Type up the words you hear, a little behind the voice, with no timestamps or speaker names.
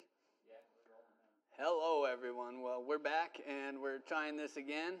Hello, everyone. Well, we're back and we're trying this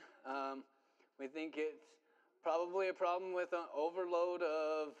again. We think it's probably a problem with an overload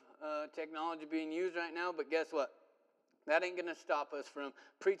of technology being used right now, but guess what? That ain't going to stop us from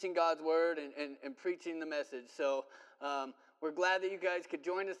preaching God's word and preaching the message. So we're glad that you guys could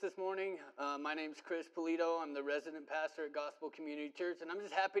join us this morning. My name's Chris Polito. I'm the resident pastor at Gospel Community Church, and I'm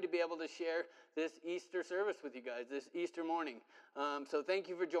just happy to be able to share this Easter service with you guys, this Easter morning. So thank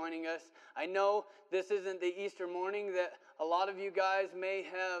you for joining us. I know this isn't the Easter morning that a lot of you guys may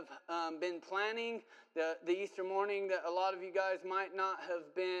have been planning, the Easter morning that a lot of you guys might not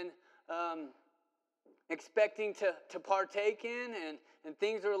have been expecting to partake in, and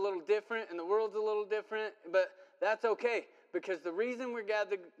things are a little different and the world's a little different, but that's okay, because the reason we're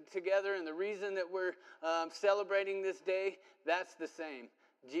gathered together and the reason that we're celebrating this day, that's the same.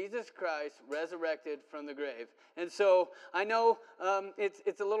 Jesus Christ resurrected from the grave. And so I know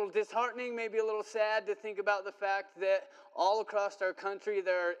it's a little disheartening, maybe a little sad to think about the fact that all across our country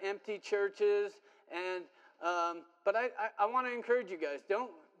there are empty churches, and but I want to encourage you guys,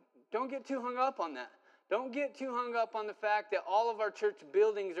 don't get too hung up on that. Don't get too hung up on the fact that all of our church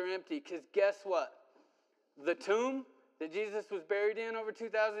buildings are empty, because guess what? The tomb that Jesus was buried in over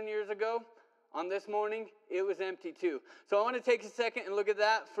 2,000 years ago, on this morning, it was empty too. So I want to take a second and look at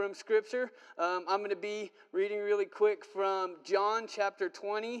that from Scripture. I'm going to be reading really quick from John chapter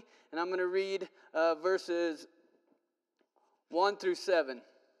 20, and I'm going to read verses 1 through 7.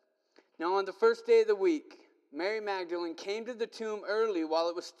 Now on the first day of the week, Mary Magdalene came to the tomb early while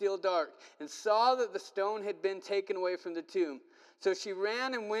it was still dark and saw that the stone had been taken away from the tomb. So she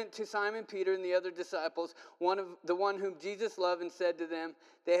ran and went to Simon Peter and the other disciples, the one whom Jesus loved, and said to them,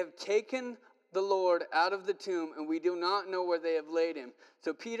 "They have taken the Lord out of the tomb, and we do not know where they have laid him."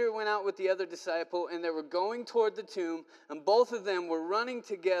 So Peter went out with the other disciple, and they were going toward the tomb, and both of them were running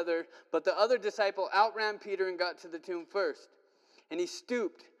together, but the other disciple outran Peter and got to the tomb first. And he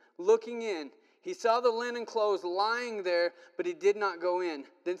stooped, looking in. He saw the linen clothes lying there, but he did not go in.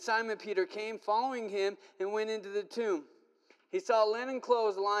 Then Simon Peter came following him and went into the tomb. He saw linen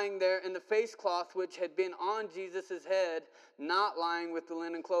clothes lying there, and the face cloth which had been on Jesus' head, not lying with the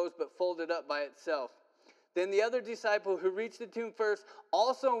linen clothes, but folded up by itself. Then the other disciple who reached the tomb first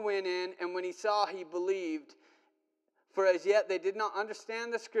also went in, and when he saw, he believed. For as yet they did not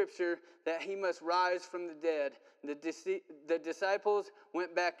understand the scripture that he must rise from the dead. The disciples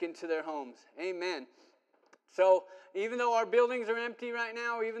went back into their homes. Amen. So even though our buildings are empty right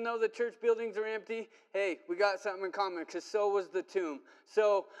now, even though the church buildings are empty, hey, we got something in common, because so was the tomb.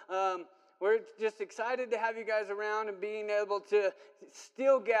 So we're just excited to have you guys around and being able to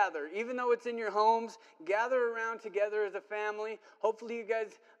still gather. Even though it's in your homes, gather around together as a family. Hopefully you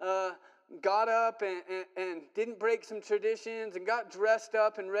guys got up and didn't break some traditions and got dressed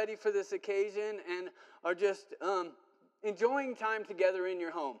up and ready for this occasion and are just enjoying time together in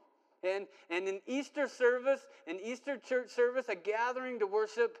your home. And an Easter service, an Easter church service, a gathering to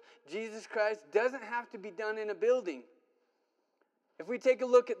worship Jesus Christ doesn't have to be done in a building. If we take a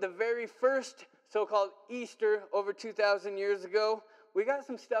look at the very first so-called Easter over 2,000 years ago, we got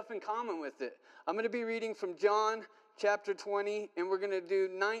some stuff in common with it. I'm going to be reading from John chapter 20, and we're going to do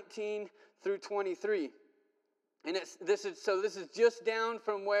 19 through 23. And this is just down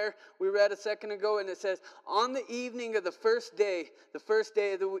from where we read a second ago, and it says, on the evening of the first day of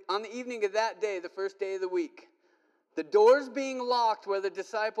the week, the doors being locked where the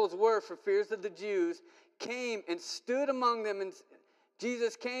disciples were for fears of the Jews, came and stood among them, and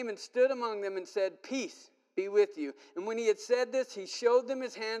Jesus came and stood among them and said, "Peace be with you." And when he had said this, he showed them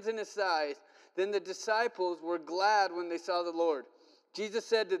his hands and his side. Then the disciples were glad when they saw the Lord. Jesus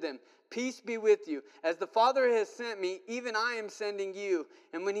said to them, "Peace be with you. As the Father has sent me, even I am sending you."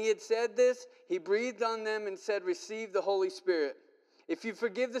 And when he had said this, he breathed on them and said, "Receive the Holy Spirit. If you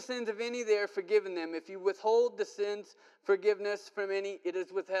forgive the sins of any, they are forgiven them. If you withhold the sins forgiveness from any, it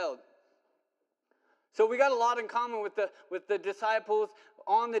is withheld." So we got a lot in common with the disciples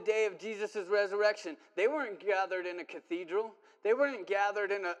on the day of Jesus' resurrection. They weren't gathered in a cathedral. They weren't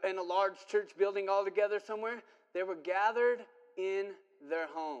gathered in a large church building all together somewhere. They were gathered in their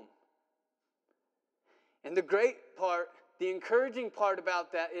home. And the great part, the encouraging part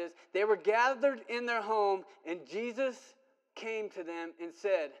about that is they were gathered in their home, and Jesus came to them and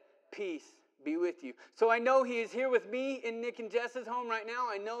said, "Peace be with you." So I know he is here with me in Nick and Jess's home right now.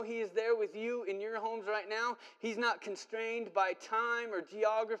 I know he is there with you in your homes right now. He's not constrained by time or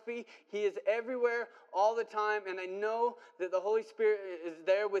geography. He is everywhere all the time. And I know that the Holy Spirit is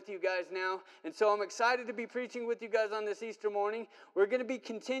there with you guys now. And so I'm excited to be preaching with you guys on this Easter morning. We're going to be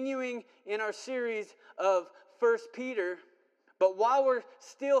continuing in our series of 1 Peter. But while we're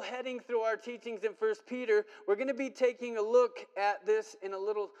still heading through our teachings in 1 Peter, we're going to be taking a look at this in a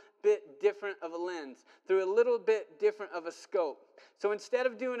little bit different of a lens, through a little bit different of a scope. So instead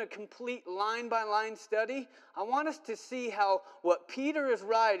of doing a complete line-by-line study, I want us to see how what Peter is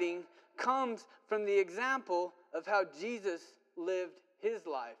writing comes from the example of how Jesus lived his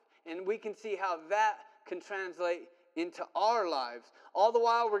life. And we can see how that can translate into our lives. All the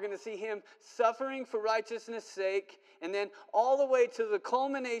while, we're going to see him suffering for righteousness' sake, and then all the way to the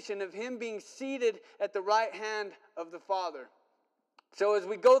culmination of him being seated at the right hand of the Father. So as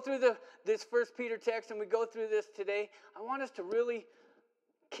we go through this 1 Peter text and we go through this today, I want us to really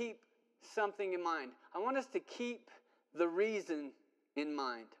keep something in mind. I want us to keep the reason in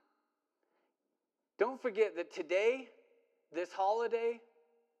mind. Don't forget that today, this holiday,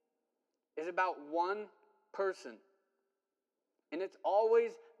 is about one person. And it's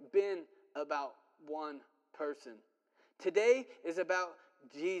always been about one person. Today is about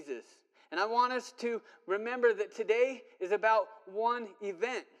Jesus. And I want us to remember that today is about one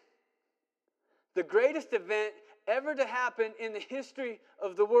event. The greatest event ever to happen in the history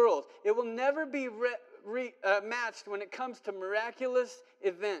of the world. It will never be matched when it comes to miraculous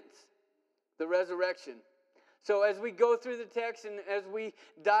events. The resurrection. So as we go through the text and as we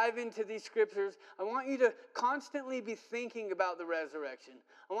dive into these scriptures, I want you to constantly be thinking about the resurrection.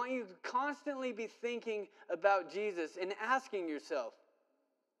 I want you to constantly be thinking about Jesus and asking yourself,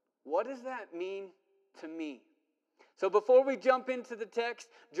 what does that mean to me? So before we jump into the text,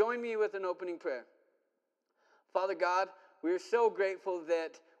 join me with an opening prayer. Father God, we are so grateful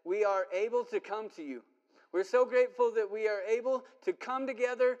that we are able to come to you. We're so grateful that we are able to come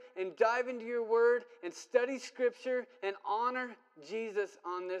together and dive into your word and study scripture and honor Jesus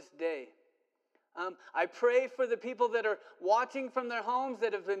on this day. I pray for the people that are watching from their homes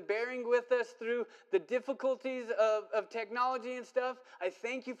that have been bearing with us through the difficulties of technology and stuff. I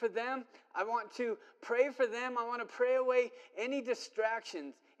thank you for them. I want to pray for them. I want to pray away any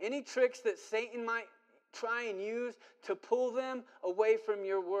distractions, any tricks that Satan might try and use to pull them away from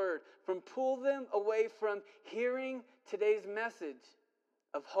your word, from pull them away from hearing today's message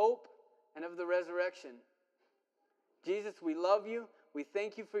of hope and of the resurrection. Jesus, we love you. We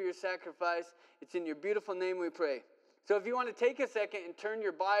thank you for your sacrifice. It's in your beautiful name we pray. So if you want to take a second and turn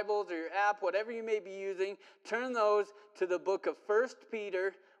your Bibles or your app, whatever you may be using, turn those to the book of 1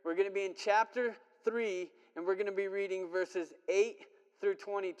 Peter. We're going to be in chapter 3, and we're going to be reading verses 8 through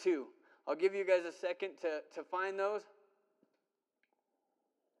 22. I'll give you guys a second to find those.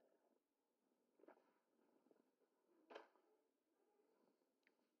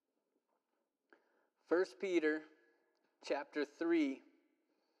 1 Peter chapter 3,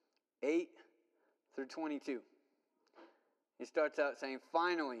 8 through 22. He starts out saying,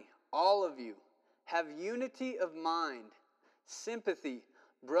 finally, all of you have unity of mind, sympathy,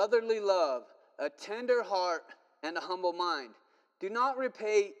 brotherly love, a tender heart, and a humble mind. Do not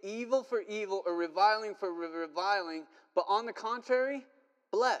repay evil for evil or reviling for reviling, but on the contrary,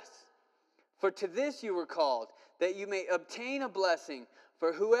 bless. For to this you were called, that you may obtain a blessing.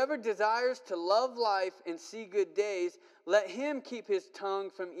 For whoever desires to love life and see good days, let him keep his tongue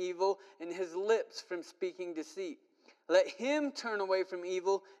from evil and his lips from speaking deceit. Let him turn away from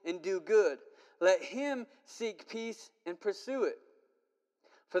evil and do good. Let him seek peace and pursue it.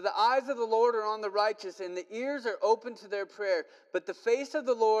 For the eyes of the Lord are on the righteous, and the ears are open to their prayer. But the face of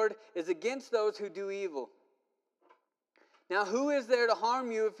the Lord is against those who do evil. Now who is there to harm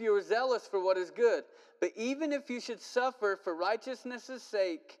you if you are zealous for what is good? But even if you should suffer for righteousness'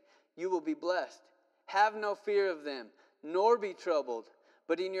 sake, you will be blessed. Have no fear of them, nor be troubled.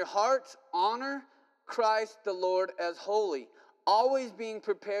 But in your hearts honor Christ the Lord as holy, always being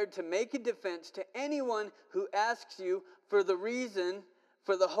prepared to make a defense to anyone who asks you for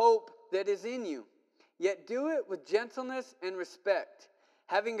the hope that is in you. Yet do it with gentleness and respect,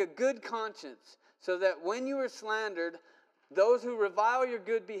 having a good conscience, so that when you are slandered, those who revile your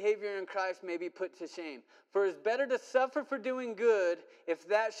good behavior in Christ may be put to shame. For it is better to suffer for doing good, if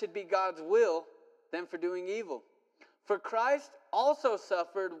that should be God's will, than for doing evil. For Christ also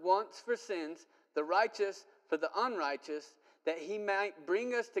suffered once for sins, the righteous for the unrighteous, that he might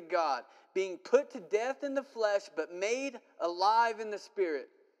bring us to God, being put to death in the flesh, but made alive in the Spirit,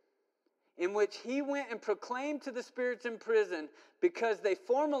 in which he went and proclaimed to the spirits in prison, because they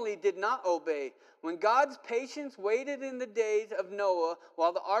formerly did not obey, when God's patience waited in the days of Noah,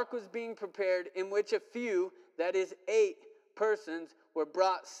 while the ark was being prepared, in which a few, that is 8 persons, were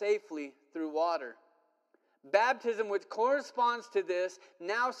brought safely through water. Baptism, which corresponds to this,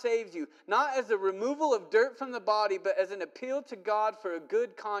 now saves you, not as the removal of dirt from the body, but as an appeal to God for a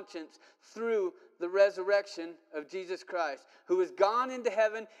good conscience through the resurrection of Jesus Christ, who has gone into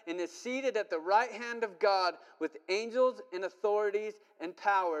heaven and is seated at the right hand of God with angels and authorities and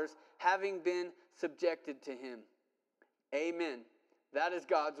powers having been subjected to him. Amen. That is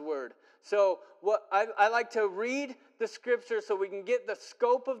God's word. So what I like to read the scripture so we can get the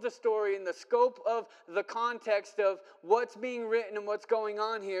scope of the story and the scope of the context of what's being written and what's going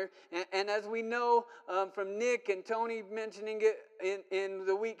on here. And as we know from Nick and Tony mentioning it in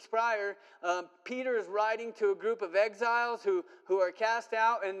the weeks prior, Peter is writing to a group of exiles who are cast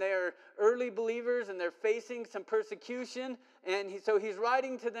out, and they're early believers and they're facing some persecution. And so he's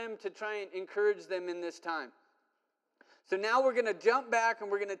writing to them to try and encourage them in this time. So now we're going to jump back and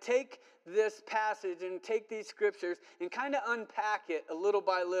we're going to take this passage and take these scriptures and kind of unpack it a little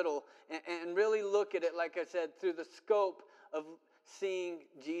by little and really look at it, like I said, through the scope of seeing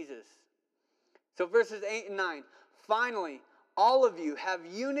Jesus. So verses 8 and 9. Finally, all of you have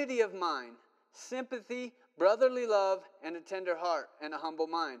unity of mind, sympathy, brotherly love, and a tender heart and a humble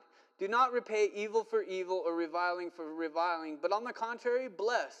mind. Do not repay evil for evil or reviling for reviling, but on the contrary,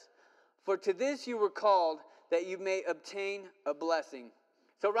 bless. For to this you were called, that you may obtain a blessing.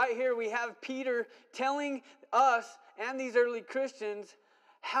 So right here we have Peter telling us and these early Christians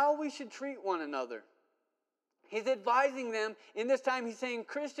how we should treat one another. He's advising them in this time. He's saying,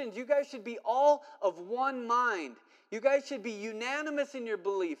 Christians, you guys should be all of one mind. You guys should be unanimous in your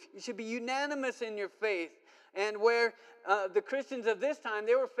belief. You should be unanimous in your faith. And where the Christians of this time,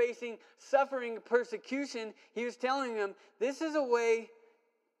 they were facing suffering, persecution, he was telling them, this is a way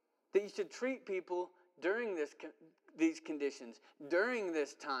that you should treat people during these conditions, during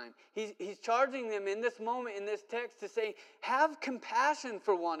this time. He's charging them in this moment, in this text, to say, have compassion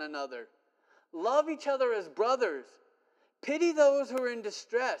for one another. Love each other as brothers. Pity those who are in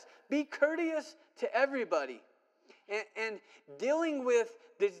distress. Be courteous to everybody. And dealing with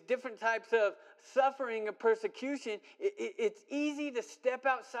these different types of suffering and persecution, it's easy to step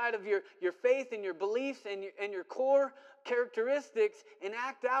outside of your faith and your beliefs and your core characteristics and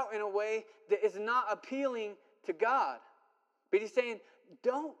act out in a way that is not appealing to God. But he's saying,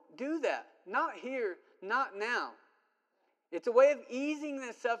 don't do that. Not here, not now. It's a way of easing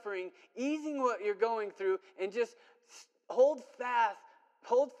the suffering, easing what you're going through, and just hold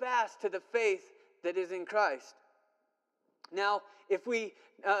fast to the faith that is in Christ. Now, if we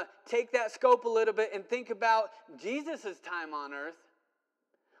take that scope a little bit and think about Jesus' time on earth,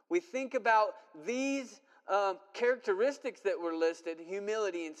 we think about these characteristics that were listed,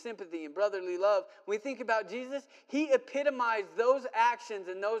 humility and sympathy and brotherly love. When we think about Jesus, he epitomized those actions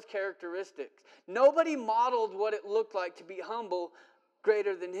and those characteristics. Nobody modeled what it looked like to be humble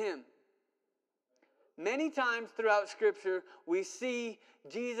greater than him. Many times throughout Scripture, we see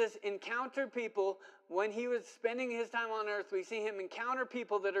Jesus encounter people. When he was spending his time on earth, we see him encounter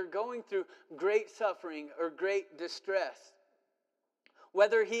people that are going through great suffering or great distress.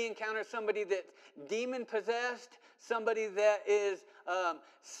 Whether he encounters somebody that's demon-possessed, somebody that is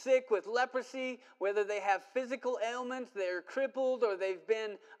sick with leprosy, whether they have physical ailments, they're crippled, or they've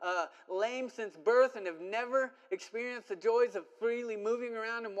been lame since birth and have never experienced the joys of freely moving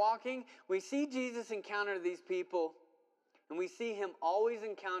around and walking, we see Jesus encounter these people, and we see him always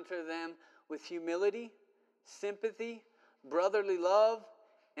encounter them with humility, sympathy, brotherly love,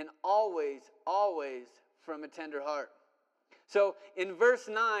 and always, always from a tender heart. So in verse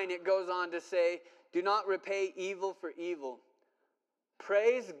 9, it goes on to say, do not repay evil for evil.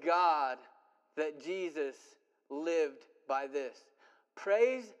 Praise God that Jesus lived by this.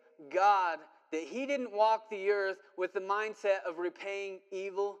 Praise God that he didn't walk the earth with the mindset of repaying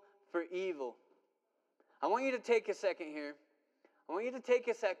evil for evil. I want you to take a second here. I want you to take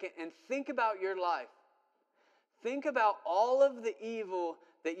a second and think about your life. Think about all of the evil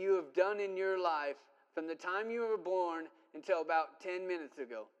that you have done in your life from the time you were born until about 10 minutes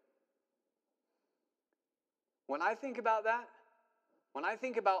ago. When I think about that, when I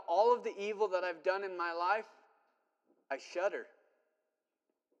think about all of the evil that I've done in my life, I shudder.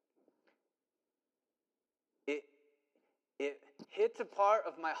 It hits a part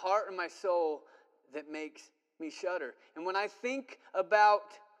of my heart and my soul that makes me shudder. And when I think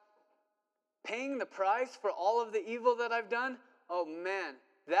about paying the price for all of the evil that I've done, oh man,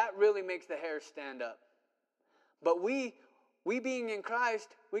 that really makes the hair stand up. But we being in Christ,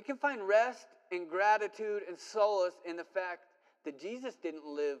 we can find rest and gratitude and solace in the fact that Jesus didn't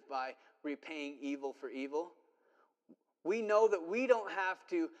live by repaying evil for evil. We know that we don't have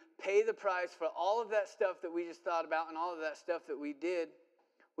to pay the price for all of that stuff that we just thought about and all of that stuff that we did.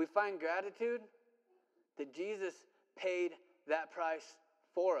 We find gratitude that Jesus paid that price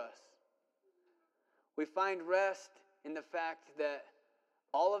for us. We find rest in the fact that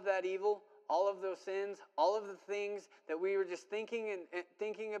all of that evil, all of those sins, all of the things that we were just thinking and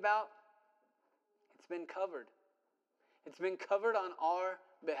thinking about, it's been covered. It's been covered on our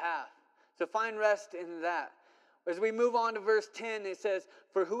behalf. So find rest in that. As we move on to verse 10, it says,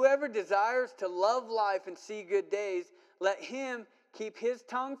 "For whoever desires to love life and see good days, let him keep his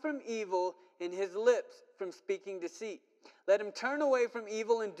tongue from evil and his lips from speaking deceit. Let him turn away from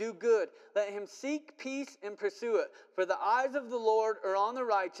evil and do good. Let him seek peace and pursue it. For the eyes of the Lord are on the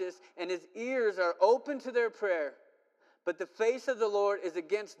righteous, and his ears are open to their prayer. But the face of the Lord is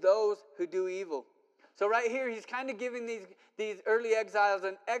against those who do evil." So right here, he's kind of giving these early exiles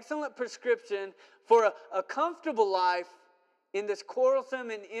an excellent prescription for a comfortable life in this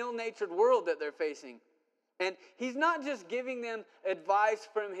quarrelsome and ill-natured world that they're facing. And he's not just giving them advice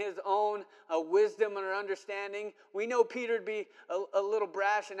from his own wisdom or understanding. We know Peter would be a little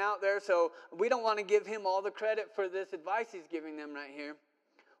brash and out there, so we don't want to give him all the credit for this advice he's giving them right here.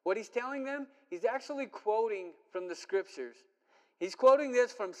 What he's telling them, he's actually quoting from the scriptures. He's quoting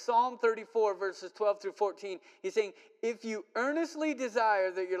this from Psalm 34, verses 12 through 14. He's saying, "If you earnestly desire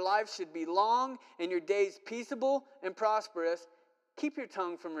that your life should be long and your days peaceable and prosperous, keep your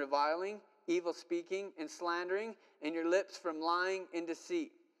tongue from reviling, evil speaking, and slandering, and your lips from lying and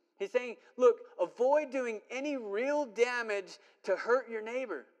deceit." He's saying, look, avoid doing any real damage to hurt your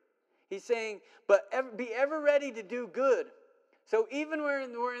neighbor. He's saying, but be ever ready to do good. So even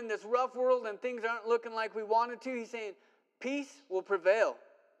when we're in this rough world and things aren't looking like we wanted to, he's saying, peace will prevail.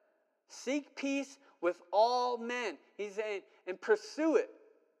 Seek peace with all men. He's saying, and pursue it.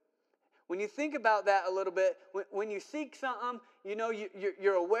 When you think about that a little bit, when you seek something, you know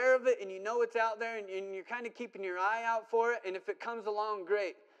you're aware of it and you know it's out there and you're kind of keeping your eye out for it. And if it comes along,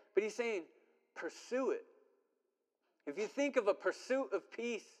 great. But he's saying, pursue it. If you think of a pursuit of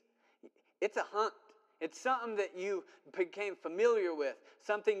peace, it's a hunt. It's something that you became familiar with,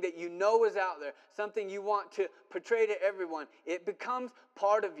 something that you know is out there, something you want to portray to everyone. It becomes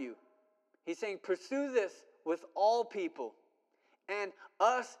part of you. He's saying, pursue this with all people. And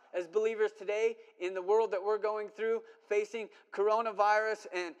us as believers today, in the world that we're going through, facing coronavirus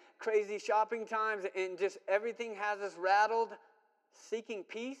and crazy shopping times, and just everything has us rattled, seeking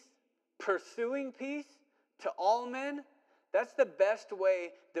peace, pursuing peace to all men, that's the best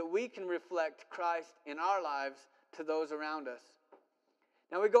way that we can reflect Christ in our lives to those around us.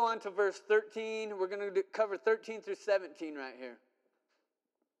 Now we go on to verse 13. We're going to cover 13 through 17 right here.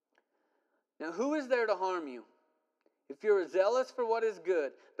 "Now who is there to harm you? If you are zealous for what is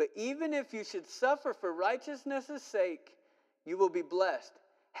good, but even if you should suffer for righteousness' sake, you will be blessed.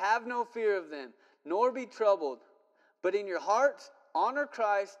 Have no fear of them, nor be troubled. But in your hearts, honor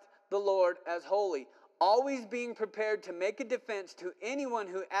Christ the Lord as holy, always being prepared to make a defense to anyone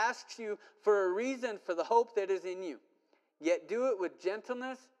who asks you for a reason for the hope that is in you. Yet do it with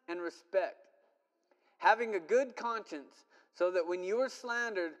gentleness and respect, having a good conscience, so that when you are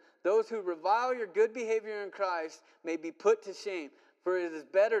slandered, those who revile your good behavior in Christ may be put to shame. For it is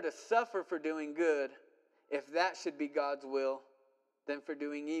better to suffer for doing good, if that should be God's will, than for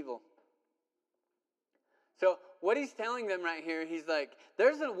doing evil." So what he's telling them right here, he's like,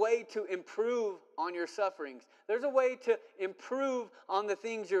 there's a way to improve on your sufferings. There's a way to improve on the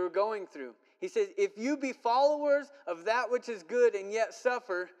things you're going through. He says, if you be followers of that which is good and yet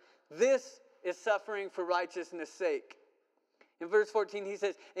suffer, this is suffering for righteousness' sake. In verse 14, he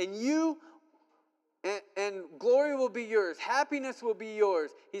says, and glory will be yours. Happiness will be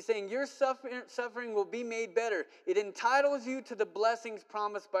yours. He's saying your suffering will be made better. It entitles you to the blessings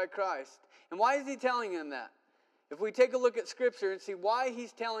promised by Christ. And why is he telling them that? If we take a look at Scripture and see why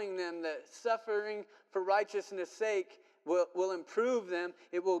he's telling them that suffering for righteousness' sake will improve them,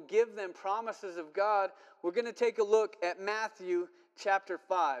 it will give them promises of God, we're going to take a look at Matthew chapter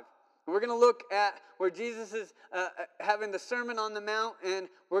 5. We're going to look at where Jesus is having the Sermon on the Mount, and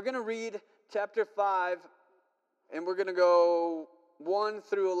we're going to read chapter 5, and we're going to go 1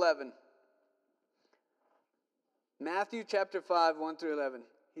 through 11. Matthew chapter 5, 1 through 11.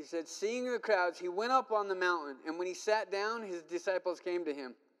 He said, "Seeing the crowds, he went up on the mountain, and when he sat down, his disciples came to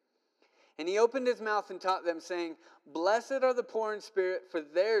him. And he opened his mouth and taught them, saying, 'Blessed are the poor in spirit, for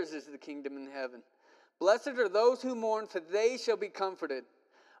theirs is the kingdom in heaven. Blessed are those who mourn, for they shall be comforted.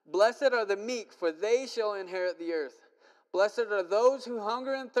 Blessed are the meek, for they shall inherit the earth. Blessed are those who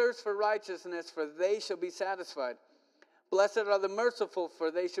hunger and thirst for righteousness, for they shall be satisfied. Blessed are the merciful,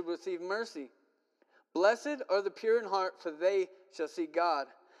 for they shall receive mercy. Blessed are the pure in heart, for they shall see God.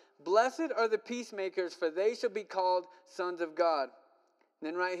 Blessed are the peacemakers, for they shall be called sons of God.'" And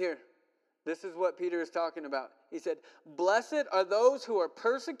then right here, this is what Peter is talking about. He said, "Blessed are those who are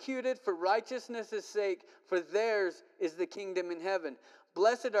persecuted for righteousness' sake, for theirs is the kingdom in heaven.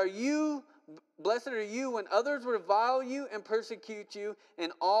 Blessed are you blessed are you when others revile you and persecute you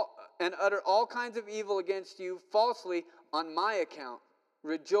and utter all kinds of evil against you falsely on my account.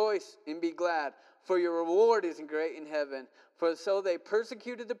 Rejoice and be glad, for your reward is great in heaven. For so they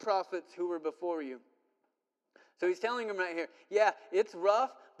persecuted the prophets who were before you. So he's telling them right here, yeah, it's rough,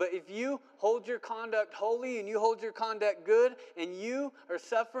 but if you hold your conduct holy and you hold your conduct good and you are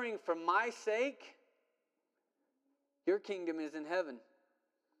suffering for my sake, your kingdom is in heaven.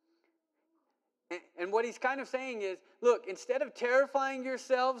 And what he's kind of saying is, look, instead of terrifying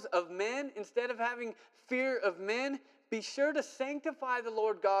yourselves of men, instead of having fear of men, be sure to sanctify the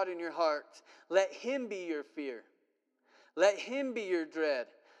Lord God in your hearts. Let him be your fear. Let him be your dread.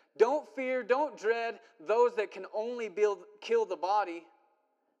 Don't fear, don't dread those that can only kill the body.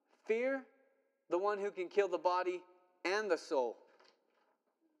 Fear the one who can kill the body and the soul.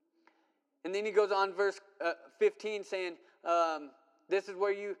 And then he goes on, verse 15, saying, this is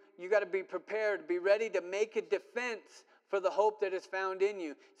where you got to be prepared, be ready to make a defense for the hope that is found in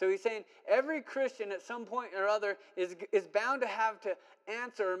you. So he's saying every Christian at some point or other is bound to have to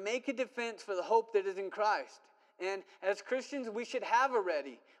answer or make a defense for the hope that is in Christ. And as Christians, we should have a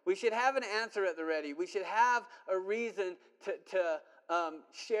ready. We should have an answer at the ready. We should have a reason to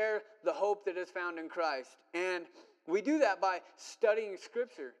share the hope that is found in Christ. And we do that by studying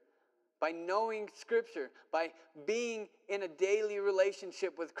Scripture, by knowing Scripture, by being in a daily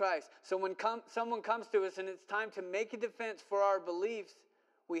relationship with Christ. So when someone comes to us and it's time to make a defense for our beliefs,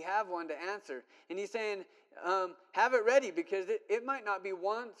 we have one to answer. And he's saying, have it ready, because it might not be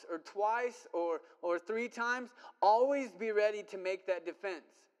once or twice or 3 times. Always be ready to make that defense.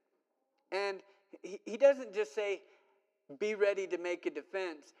 And he doesn't just say, be ready to make a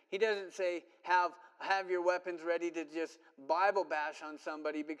defense. He doesn't say, have your weapons ready to just Bible bash on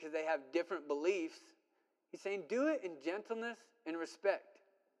somebody because they have different beliefs. He's saying, do it in gentleness and respect.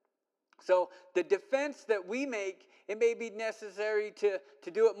 So the defense that we make, it may be necessary to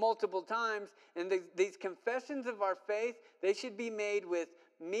do it multiple times. And these confessions of our faith, they should be made with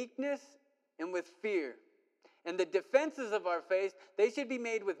meekness and with fear. And the defenses of our faith, they should be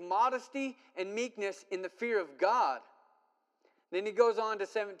made with modesty and meekness in the fear of God. Then he goes on to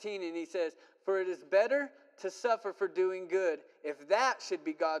 17 and he says, for it is better to suffer for doing good, if that should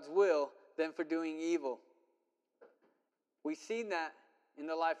be God's will, than for doing evil. We've seen that in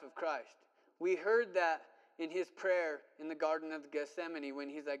the life of Christ. We heard that in his prayer in the Garden of Gethsemane when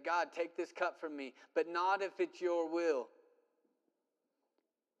he's like, God, take this cup from me, but not if it's your will.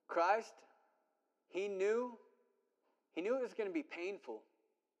 Christ, he knew it was going to be painful.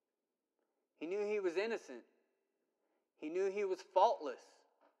 He knew he was innocent. He knew he was faultless.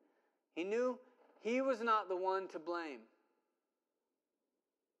 He knew he was not the one to blame.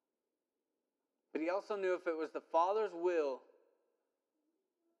 But he also knew if it was the Father's will,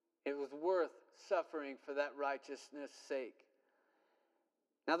 it was worth suffering for that righteousness' sake.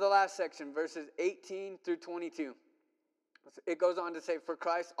 Now the last section, verses 18 through 22. It goes on to say, for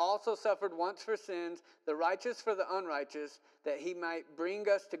Christ also suffered once for sins, the righteous for the unrighteous, that he might bring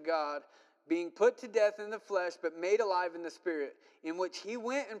us to God, being put to death in the flesh, but made alive in the Spirit, in which he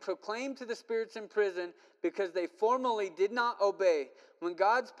went and proclaimed to the spirits in prison, because they formerly did not obey, when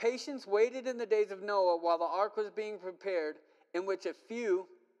God's patience waited in the days of Noah while the ark was being prepared, in which a few,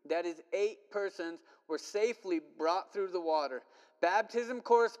 that is 8 persons, were safely brought through the water. Baptism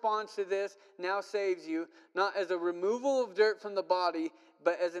corresponds to this, now saves you, not as a removal of dirt from the body,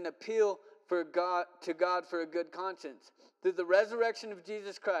 but as an appeal to God for a good conscience, through the resurrection of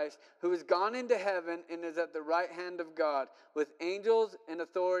Jesus Christ, who has gone into heaven and is at the right hand of God, with angels and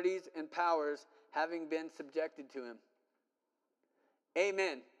authorities and powers having been subjected to him.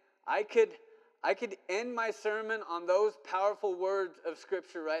 Amen. I could end my sermon on those powerful words of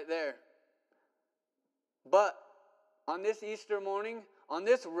Scripture right there. But on this Easter morning, on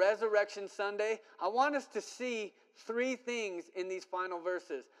this Resurrection Sunday, I want us to see 3 things in these final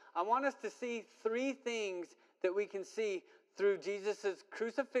verses. I want us to see 3 things that we can see through Jesus'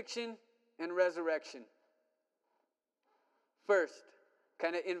 crucifixion and resurrection. First,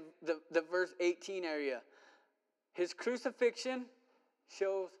 kind of in the verse 18 area, his crucifixion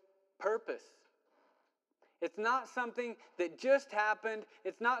shows purpose. It's not something that just happened.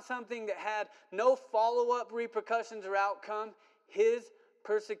 It's not something that had no follow-up repercussions or outcome. His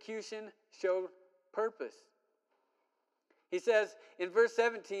persecution showed purpose. He says in verse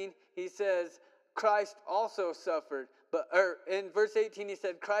 17, he says, Christ also suffered. In verse 18, he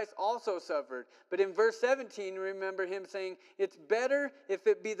said, Christ also suffered. But in verse 17, remember him saying, it's better if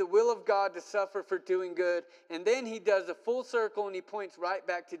it be the will of God to suffer for doing good. And then he does a full circle and he points right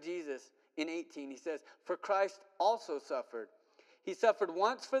back to Jesus in 18. He says, for Christ also suffered. He suffered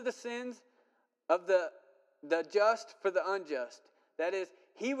once for the sins of the just for the unjust. That is,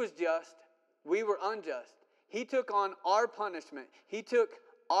 he was just, we were unjust. He took on our punishment. He took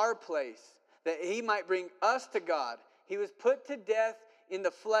our place that he might bring us to God. He was put to death in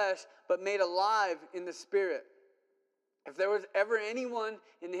the flesh, but made alive in the spirit. If there was ever anyone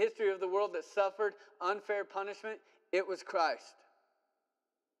in the history of the world that suffered unfair punishment, it was Christ.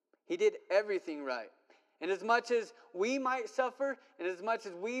 He did everything right. And as much as we might suffer, and as much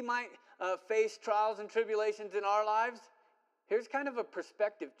as we might face trials and tribulations in our lives, here's kind of a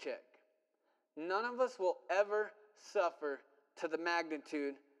perspective check. None of us will ever suffer to the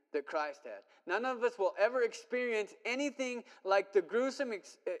magnitude that Christ had. None of us will ever experience anything like the gruesome,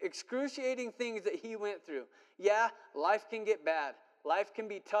 excruciating things that he went through. Yeah, life can get bad. Life can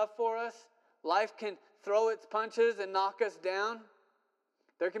be tough for us. Life can throw its punches and knock us down.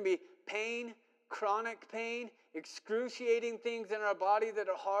 There can be pain, chronic pain, excruciating things in our body that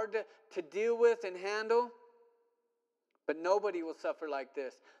are hard to deal with and handle. But nobody will suffer like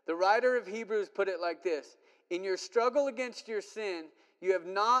this. The writer of Hebrews put it like this: in your struggle against your sin, you have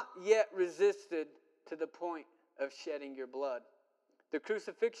not yet resisted to the point of shedding your blood. The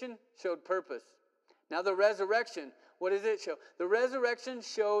crucifixion showed purpose. Now the resurrection, what does it show? The resurrection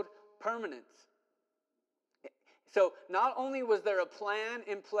showed permanence. So not only was there a plan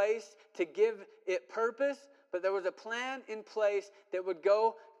in place to give it purpose, but there was a plan in place that would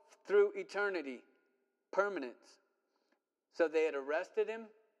go through eternity. Permanence. So they had arrested him.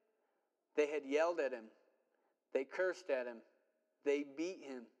 They had yelled at him. They cursed at him. They beat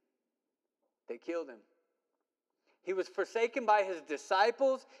him. They killed him. He was forsaken by his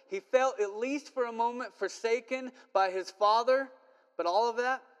disciples. He felt, at least for a moment, forsaken by his Father. But all of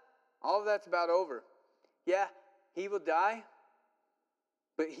that's about over. Yeah, he will die,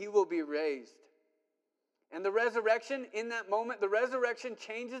 but he will be raised. And the resurrection, in that moment, the resurrection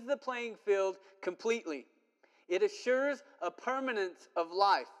changes the playing field completely. It assures a permanence of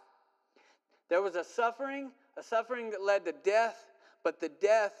life. There was a suffering that led to death, but the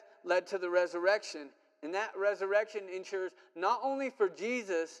death led to the resurrection. And that resurrection ensures not only for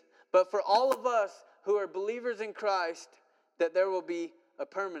Jesus, but for all of us who are believers in Christ, that there will be a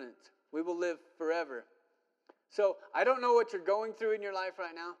permanence. We will live forever. So I don't know what you're going through in your life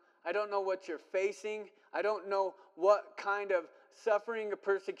right now. I don't know what you're facing. I don't know what kind of suffering or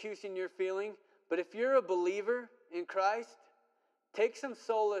persecution you're feeling. But if you're a believer in Christ, take some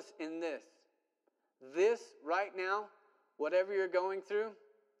solace in this. This right now, whatever you're going through,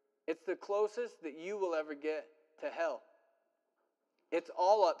 it's the closest that you will ever get to hell. It's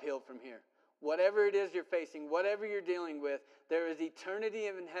all uphill from here. Whatever it is you're facing, whatever you're dealing with, there is eternity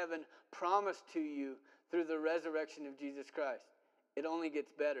in heaven promised to you through the resurrection of Jesus Christ. It only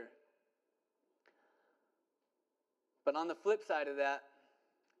gets better. But on the flip side of that,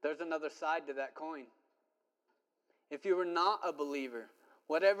 there's another side to that coin. If you were not a believer,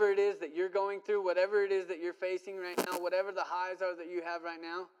 whatever it is that you're going through, whatever it is that you're facing right now, whatever the highs are that you have right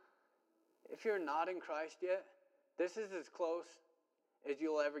now, if you're not in Christ yet, this is as close as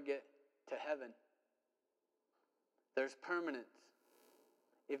you'll ever get to heaven. There's permanence.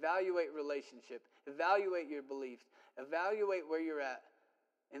 Evaluate relationship. Evaluate your beliefs. Evaluate where you're at.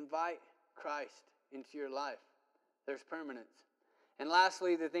 Invite Christ into your life. There's permanence. And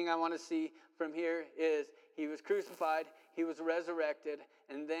lastly, the thing I want to see from here is he was crucified, he was resurrected,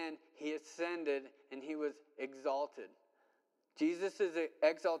 and then he ascended and he was exalted. Jesus'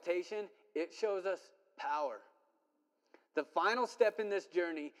 exaltation, it shows us power. The final step in this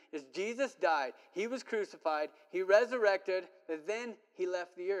journey is Jesus died, he was crucified, he resurrected, and then he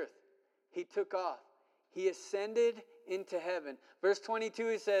left the earth. He took off. He ascended into heaven. Verse 22,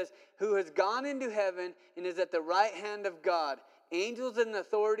 he says, who has gone into heaven and is at the right hand of God. Angels and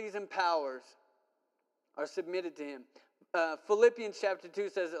authorities and powers are submitted to him. Philippians chapter 2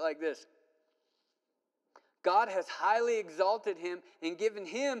 says it like this. God has highly exalted him and given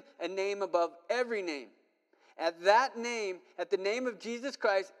him a name above every name. At that name, at the name of Jesus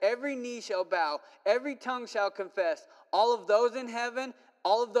Christ, every knee shall bow, every tongue shall confess, all of those in heaven,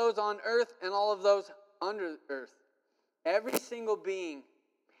 all of those on earth, and all of those under earth. Every single being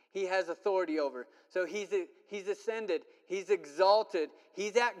he has authority over. So he's ascended, he's exalted,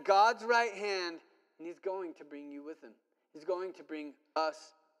 he's at God's right hand, and he's going to bring you with him. He's going to bring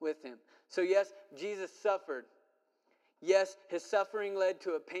us with him. So yes, Jesus suffered. Yes, his suffering led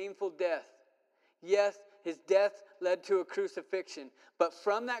to a painful death. Yes, his death led to a crucifixion. But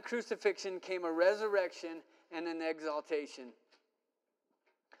from that crucifixion came a resurrection and an exaltation.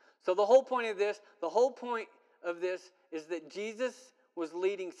 So the whole point of this is that Jesus was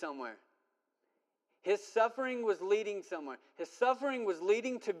leading somewhere. His suffering was leading somewhere. His suffering was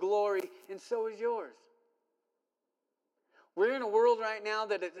leading to glory, and so is yours. We're in a world right now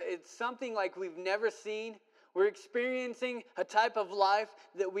that it's something like we've never seen. We're experiencing a type of life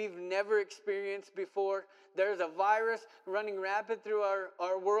that we've never experienced before. There's a virus running rapid through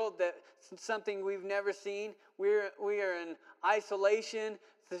our world that's something we've never seen. We are in isolation.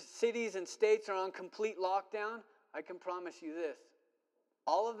 The cities and states are on complete lockdown. I can promise you this.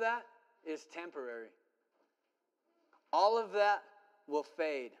 All of that is temporary. All of that will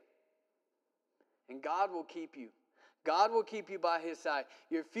fade. And God will keep you. God will keep you by His side.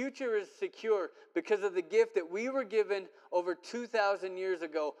 Your future is secure because of the gift that we were given over 2,000 years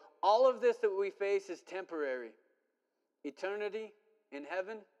ago. All of this that we face is temporary. Eternity in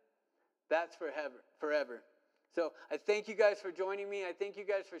heaven, that's forever. So I thank you guys for joining me. I thank you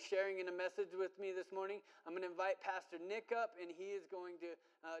guys for sharing in a message with me this morning. I'm going to invite Pastor Nick up, and he is going to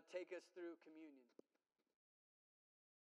take us through communion.